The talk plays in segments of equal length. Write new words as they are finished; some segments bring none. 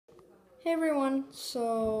Hey everyone,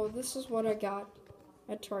 so this is what I got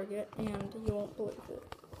at Target, and you won't believe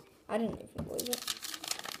it. I didn't even believe it.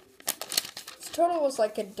 This total was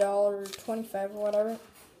like $1.25 or whatever.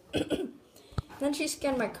 Then she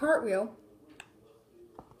scanned my cartwheel,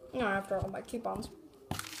 after all my coupons.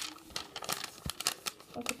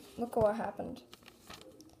 Look at what happened.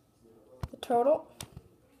 The total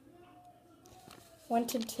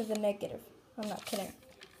went into the negative. I'm not kidding.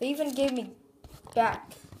 They even gave me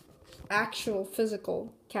back actual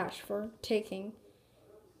physical cash for taking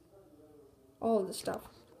all of the stuff.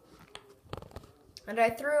 And I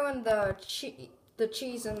threw in the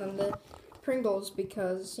cheese and then the Pringles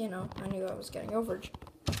because, I knew I was getting overage.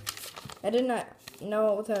 I did not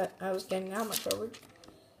know that I was getting that much overage.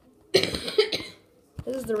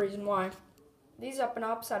 This is the reason why. These up and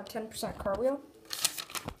ups had 10% cartwheel,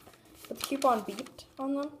 but the coupon beeped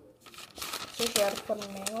on them, so you had to put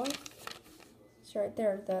them manually. So right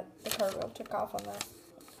there, the cartwheel took off on that.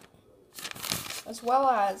 As well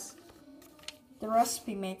as the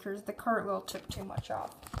recipe makers, the cartwheel took too much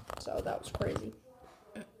off. So that was crazy.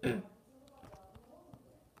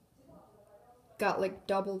 Got like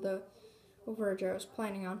double the overage I was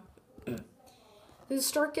planning on. The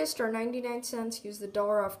Starkist are 99 cents. Use the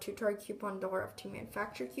 $1 off 2 Target coupon, $1 off 2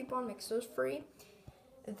 manufacturer coupon, makes those free.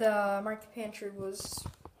 The Market Pantry was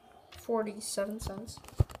 47 cents.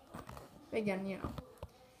 Again,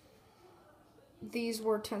 these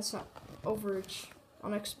were 10 cent overage,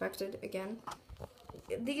 unexpected again.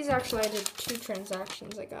 These actually, I did 2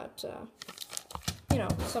 transactions. I got,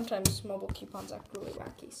 sometimes mobile coupons act really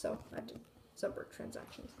wacky, so I did separate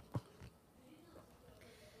transactions.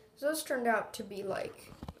 So those turned out to be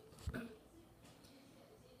like,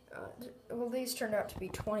 these turned out to be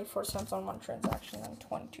 24 cents on one transaction and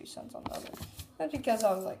 22 cents on the other. That's because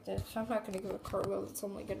I was like, I'm not going to give a cartwheel that's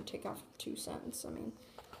only going to take off 2 cents. I mean,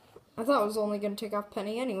 I thought it was only going to take off a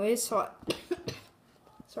penny anyways, so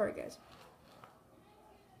sorry, guys.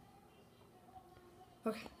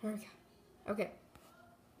 Okay, there we go. Okay.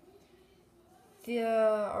 The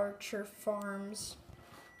Archer Farms.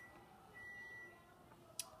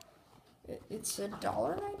 It's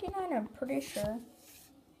 $1.99, I'm pretty sure.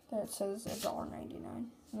 There it says $1.99. And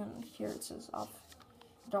then here it says off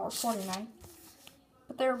 $1.49.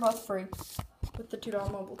 But they were both free with the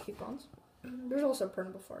 $2 mobile coupons. There's also a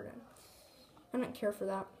printable for it. I don't care for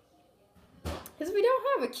that. Because we don't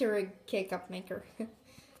have a Keurig K-Cup maker.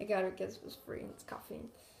 I got it because it was free and it's coffee.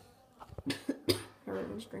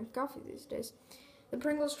 Everyone's drink coffee these days. The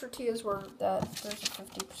Pringles tortillas were that there's a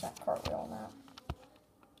 50% cartwheel on that.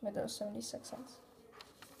 Made those 76 cents.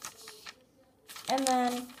 And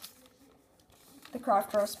then the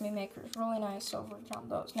Kraft recipe maker is really nice overage on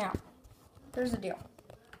those. Now, here's the deal.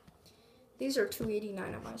 These are $2.89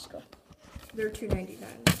 at my store. They're $2.99.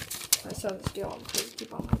 I saw this deal on the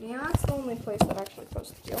coupon. Yeah, that's the only place that actually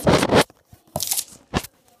posts the deal. Let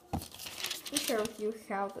me share with you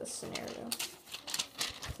how this scenario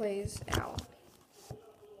plays out.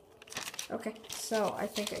 Okay, so I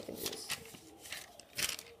think I can do this.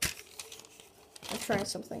 I'm trying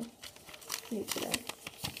something new today.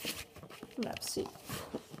 I'm gonna have a seat.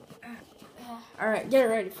 Alright, get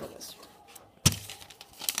ready for this.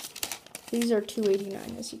 These are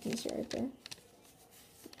 $2.89, as you can see right there.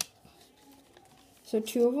 So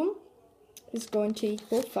 2 of them is going to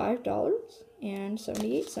equal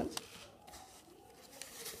 $5.78.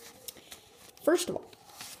 First of all,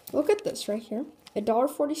 look at this right here.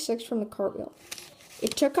 $1.46 from the cartwheel.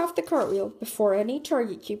 It took off the cartwheel before any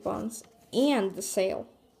Target coupons and the sale.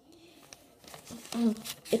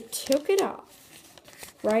 It took it off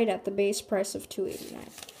right at the base price of $2.89.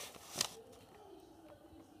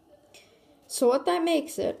 So what that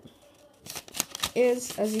makes it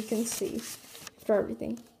is, as you can see, for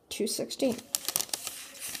everything, $2.16.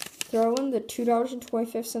 Throw in the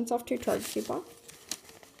 $2.25 off 2 Target coupon.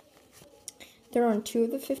 Throw in 2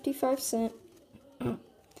 of the 55-cent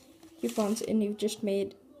coupons, and you've just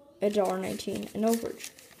made $1.19 in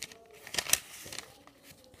overage.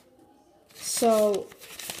 So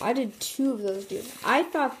I did 2 of those deals. I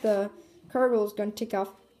thought the cartwheel was going to take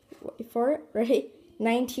off, wait for it, ready?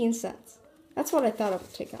 19 cents. That's what I thought it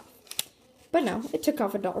would take off. But no, it took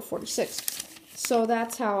off $1.46. So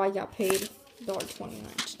that's how I got paid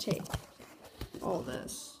 $1.29 to take all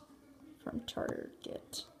this from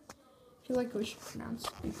Target. I feel like we should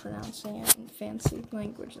be pronouncing it in fancy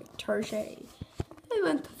language like Target. I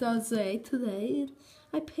went to Target today.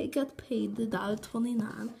 I got paid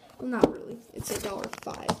 $1.29. Well, not really. It's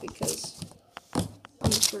 $1.05 because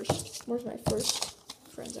where's my first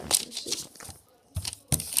transaction receipt?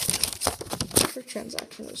 Per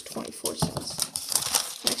transaction was 24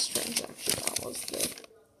 cents. Next transaction, that was the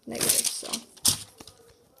negative, so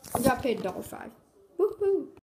I got paid $1.05. Woohoo!